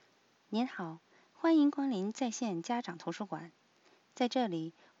您好，欢迎光临在线家长图书馆。在这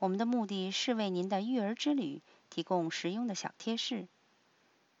里，我们的目的是为您的育儿之旅提供实用的小贴士。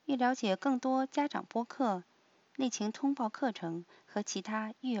欲了解更多家长播客、内情通报课程和其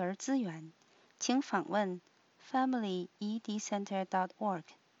他育儿资源，请访问 FamilyEdCenter.org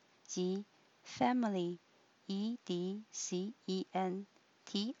及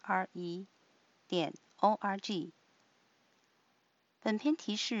FamilyEdCenter.org。本篇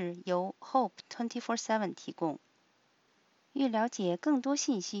提示由 Hope 24/7提供。欲了解更多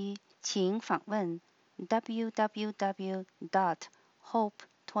信息，请访问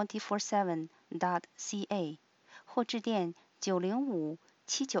www.hope247.ca 或致电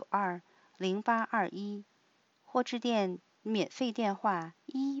905-792-0821，或致电免费电话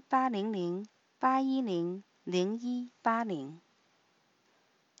1800-810-0180。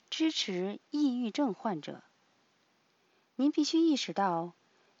支持抑郁症患者。您必须意识到，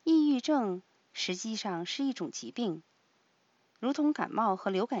抑郁症实际上是一种疾病，如同感冒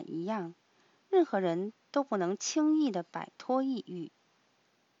和流感一样，任何人都不能轻易地摆脱抑郁。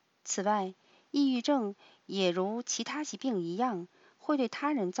此外，抑郁症也如其他疾病一样，会对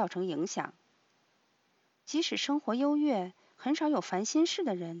他人造成影响。即使生活优越、很少有烦心事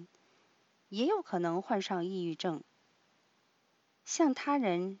的人，也有可能患上抑郁症。向他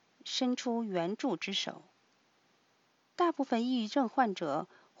人伸出援助之手。大部分抑郁症患者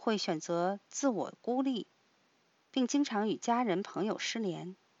会选择自我孤立，并经常与家人朋友失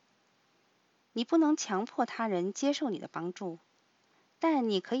联。你不能强迫他人接受你的帮助，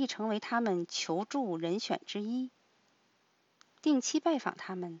但你可以成为他们求助人选之一。定期拜访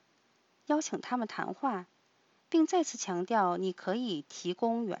他们，邀请他们谈话，并再次强调你可以提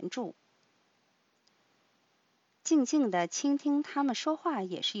供援助。静静地倾听他们说话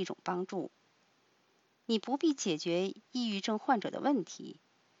也是一种帮助。你不必解决抑郁症患者的问题，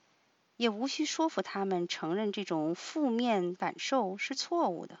也无需说服他们承认这种负面感受是错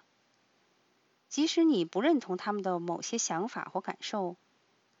误的。即使你不认同他们的某些想法或感受，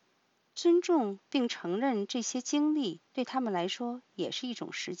尊重并承认这些经历对他们来说也是一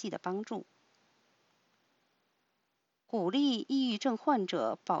种实际的帮助。鼓励抑郁症患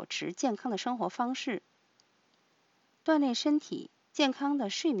者保持健康的生活方式，锻炼身体、健康的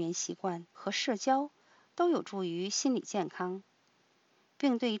睡眠习惯和社交都有助于心理健康，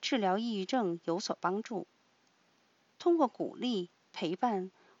并对治疗抑郁症有所帮助。通过鼓励、陪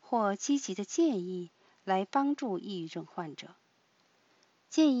伴或积极的建议来帮助抑郁症患者。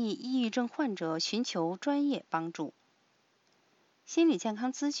建议抑郁症患者寻求专业帮助。心理健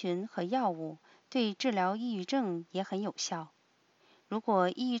康咨询和药物对治疗抑郁症也很有效。如果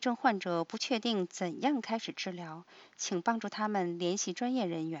抑郁症患者不确定怎样开始治疗，请帮助他们联系专业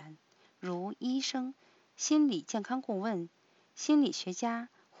人员，如医生、心理健康顾问、心理学家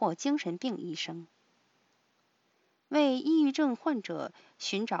或精神病医生。为抑郁症患者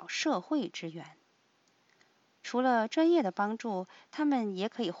寻找社会支援。除了专业的帮助，他们也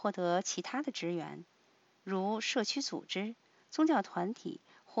可以获得其他的支援，如社区组织、宗教团体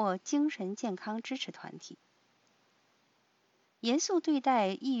或精神健康支持团体。严肃对待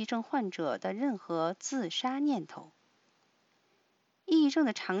抑郁症患者的任何自杀念头。抑郁症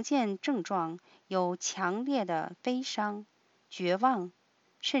的常见症状有强烈的悲伤、绝望，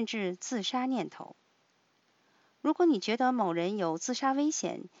甚至自杀念头。如果你觉得某人有自杀危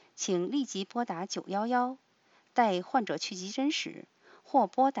险，请立即拨打911，待患者去急诊时，或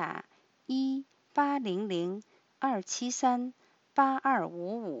拨打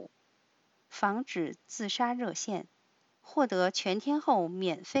1800-273-8255防止自杀热线，获得全天候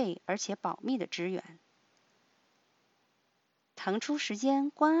免费而且保密的支援。腾出时间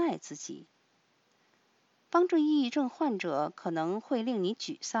关爱自己。帮助抑郁症患者可能会令你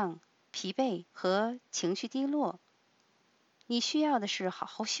沮丧、疲惫和情绪低落。你需要的是好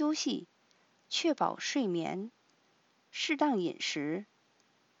好休息，确保睡眠，适当饮食，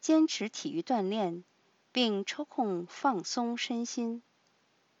坚持体育锻炼，并抽空放松身心。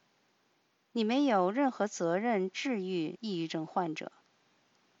你没有任何责任治愈抑郁症患者。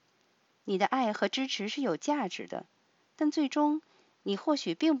你的爱和支持是有价值的，但最终你或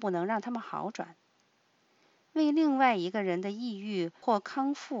许并不能让他们好转。为另外一个人的抑郁或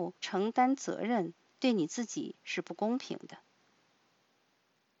康复承担责任，对你自己是不公平的。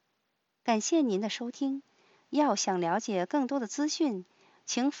感谢您的收听。要想了解更多的资讯，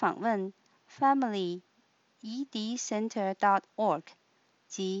请访问 FamilyEdCenter.org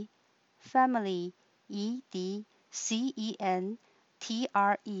及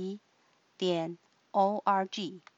FamilyEdCenter.org。